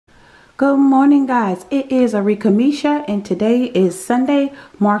Good morning, guys. It is Arickamisha, and today is Sunday,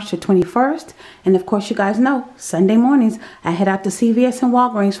 March the 21st. And of course, you guys know, Sunday mornings, I head out to CVS and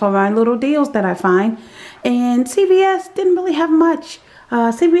Walgreens for my little deals that I find. And CVS didn't really have much.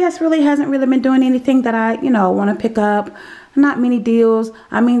 CVS really hasn't really been doing anything that I, want to pick up. Not many deals.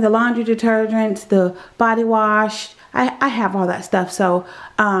 I mean, the laundry detergents, the body wash, I have all that stuff. So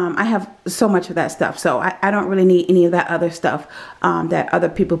I have so much of that stuff. So I don't really need any of that other stuff that other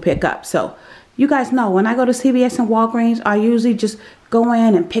people pick up. So you guys know, when I go to CVS and Walgreens, I usually just go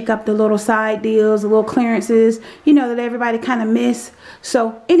in and pick up the little side deals, the little clearances, that everybody kind of miss.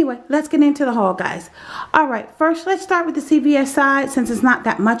 So anyway, let's get into the haul, guys. All right, first let's start with the CVS side, since it's not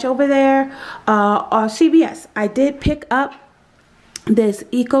that much over there. CVS, I did pick up this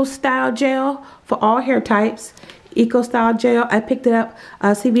Eco Style gel for all hair types. Eco Style gel, I picked it up.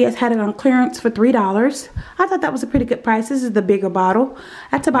 CVS had it on clearance for $3. I thought that was a pretty good price. This is the bigger bottle.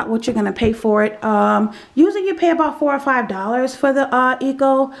 That's about what you're gonna pay for it. Usually you pay about $4 or $5 for the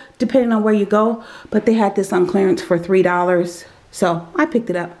Eco, depending on where you go. But they had this on clearance for $3, so I picked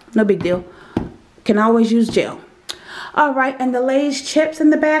it up. No big deal. Can always use gel. All right, and the Lay's chips in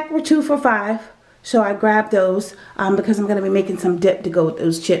the back were 2 for $5. So I grabbed those because I'm going to be making some dip to go with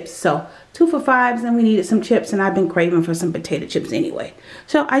those chips. So 2 for $5s, and we needed some chips, and I've been craving for some potato chips anyway.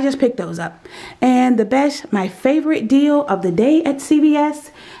 So I just picked those up. And my favorite deal of the day at CVS,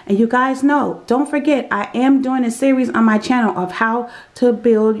 and you guys know, don't forget, I am doing a series on my channel of how to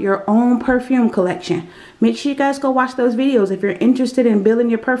build your own perfume collection. Make sure you guys go watch those videos if you're interested in building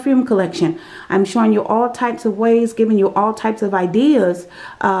your perfume collection. I'm showing you all types of ways, giving you all types of ideas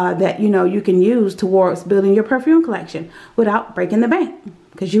that you can use towards building your perfume collection without breaking the bank.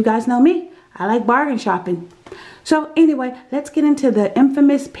 Because you guys know me, I like bargain shopping. So anyway, let's get into the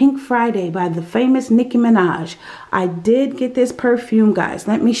infamous Pink Friday by the famous Nicki Minaj. I did get this perfume, guys.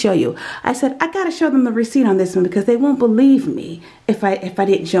 Let me show you. I said I gotta show them the receipt on this one because they won't believe me if I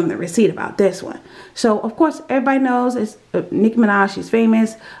didn't show them the receipt about this one. So of course everybody knows it's Nicki Minaj. She's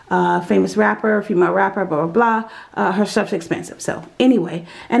famous, famous rapper, female rapper, blah blah blah. Her stuff's expensive. So anyway,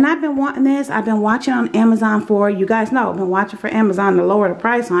 and I've been wanting this. I've been watching on Amazon for, you guys know, I've been watching for Amazon to lower the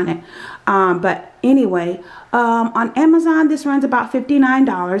price on it. But anyway, on Amazon this runs about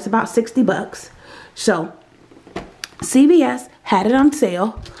 $59, about 60 bucks. So CVS had it on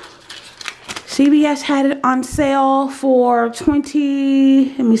sale. CVS had it on sale for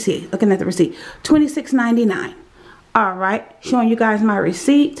looking at the receipt, $26.99. All right, showing you guys my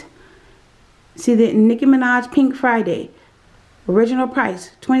receipt. See the Nicki Minaj Pink Friday, original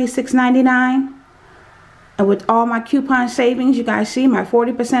price $26.99. And with all my coupon savings, you guys see my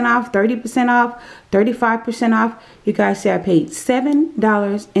 40% off, 30% off, 35% off. You guys see I paid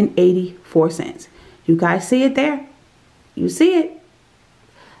 $7.84. You guys see it there? You see it?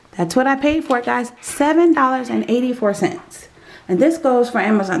 That's what I paid for it, guys. $7.84. And this goes for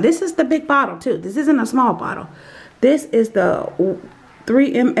Amazon. This is the big bottle too. This isn't a small bottle. This is the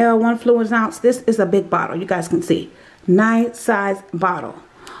 3 ml 1 fluid ounce. This is a big bottle. You guys can see. Nice size bottle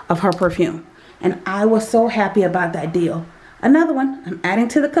of her perfume. And I was so happy about that deal. Another one I'm adding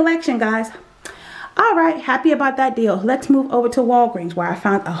to the collection, guys. All right, happy about that deal. Let's move over to Walgreens, where I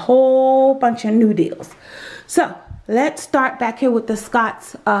found a whole bunch of new deals. So let's start back here with the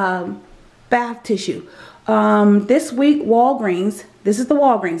Scott's bath tissue. This week, Walgreens, this is the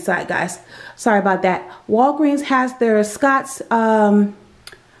Walgreens side, guys. Sorry about that. Walgreens has their Scott's bathroom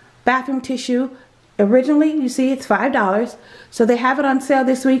tissue. Originally, you see, it's $5. So they have it on sale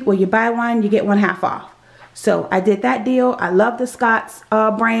this week where you buy one, you get one half off. So I did that deal. I love the Scott's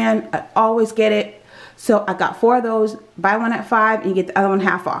brand. I always get it. So I got 4 of those. Buy one at $5 and you get the other one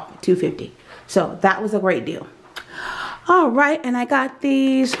half off, $2.50. So that was a great deal. All right, and I got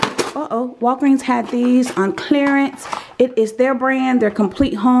these. Walgreens had these on clearance. It is their brand, their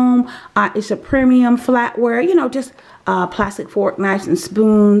Complete Home. It's a premium flatware, just plastic fork, knives, and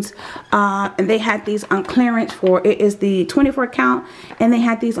spoons. And they had these on clearance for, it is the 24 count, and they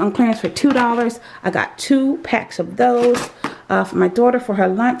had these on clearance for $2. I got 2 packs of those for my daughter for her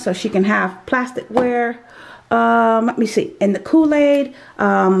lunch, so she can have plasticware. Let me see. And the Kool-Aid,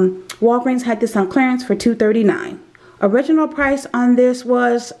 Walgreens had this on clearance for $2.39. Original price on this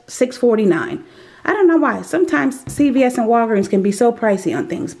was $6.49. I don't know why. Sometimes CVS and Walgreens can be so pricey on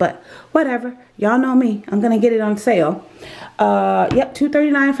things, but whatever. Y'all know me. I'm going to get it on sale. Yep,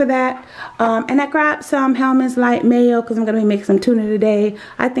 $2.39 for that. And I grabbed some Hellmann's Light Mayo because I'm going to be making some tuna today.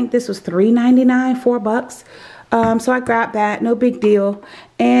 I think this was $3.99, $4. So I grabbed that. No big deal.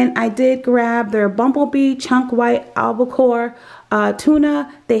 And I did grab their Bumblebee Chunk White Albacore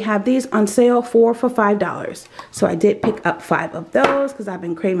tuna. They have these on sale, 4 for $5. So I did pick up 5 of those because I've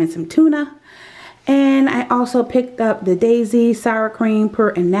been craving some tuna. And I also picked up the Daisy Sour Cream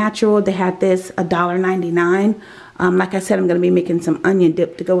Pure and Natural. They had this $1.99. Like I said, I'm going to be making some onion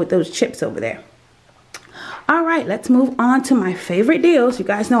dip to go with those chips over there. All right, let's move on to my favorite deals. You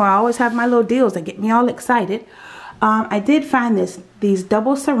guys know I always have my little deals that get me all excited. I did find these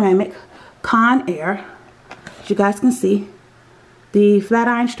double ceramic Conair. As you guys can see, the flat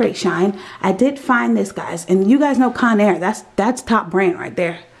iron straight shine. I did find this, guys, and you guys know Conair. That's top brand right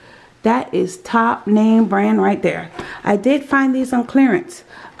there. That is top name brand right there. I did find these on clearance.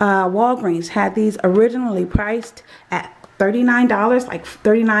 Walgreens had these originally priced at $39, like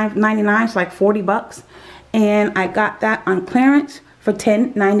 $39.99, so like 40 bucks. And I got that on clearance for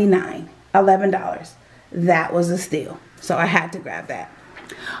 $10.99, $11. That was a steal. So I had to grab that.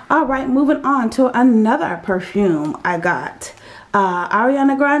 All right, moving on to another perfume I got.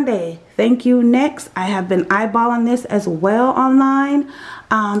 Ariana Grande, Thank You Next. I have been eyeballing this as well online.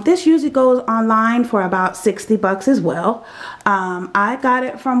 This usually goes online for about 60 bucks as well. I got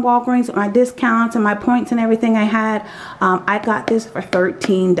it from Walgreens with my discounts and my points and everything I had. I got this for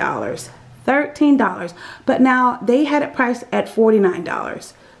 $13. $13. But now they had it priced at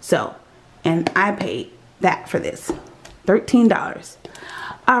 $49. So, and I paid that for this. $13.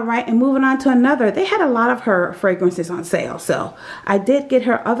 All right, and moving on to another. They had a lot of her fragrances on sale. So I did get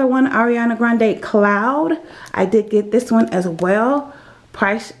her other one, Ariana Grande Cloud. I did get this one as well.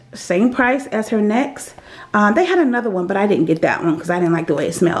 Same price as her next. They had another one, but I didn't get that one because I didn't like the way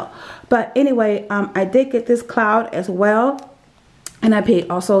it smelled. But anyway, I did get this Cloud as well. And I paid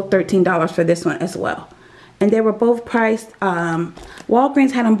also $13 for this one as well. And they were both priced,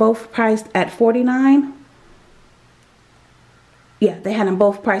 Walgreens had them both priced at $49. Yeah, they had them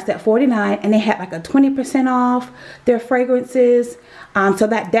both priced at $49, and they had like a 20% off their fragrances. So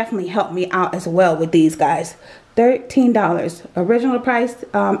that definitely helped me out as well with these guys. $13. Original price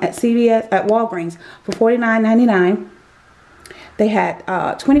at CVS, at Walgreens for $49.99. They had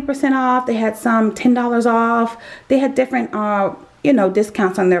 20% off. They had some $10 off. They had different you know,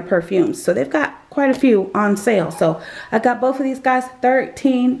 discounts on their perfumes. So they've got quite a few on sale. So I got both of these guys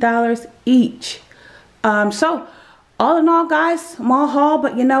 $13 each. So all in all, guys, small haul,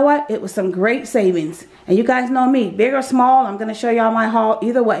 but you know what? It was some great savings. And you guys know me, big or small, I'm going to show y'all my haul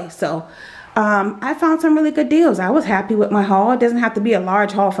either way. So I found some really good deals. I was happy with my haul. It doesn't have to be a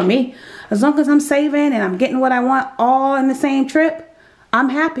large haul for me. As long as I'm saving and I'm getting what I want all in the same trip, I'm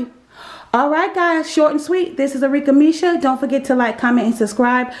happy. Alright guys, short and sweet. This is Arickamisha. Don't forget to like, comment, and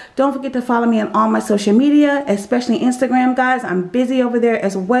subscribe. Don't forget to follow me on all my social media, especially Instagram, guys. I'm busy over there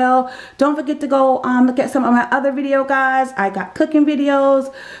as well. Don't forget to go look at some of my other video, guys. I got cooking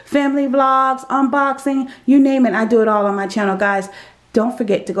videos, family vlogs, unboxing, you name it. I do it all on my channel, guys. Don't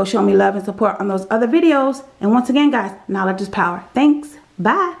forget to go show me love and support on those other videos. And once again, guys, knowledge is power. Thanks.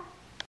 Bye.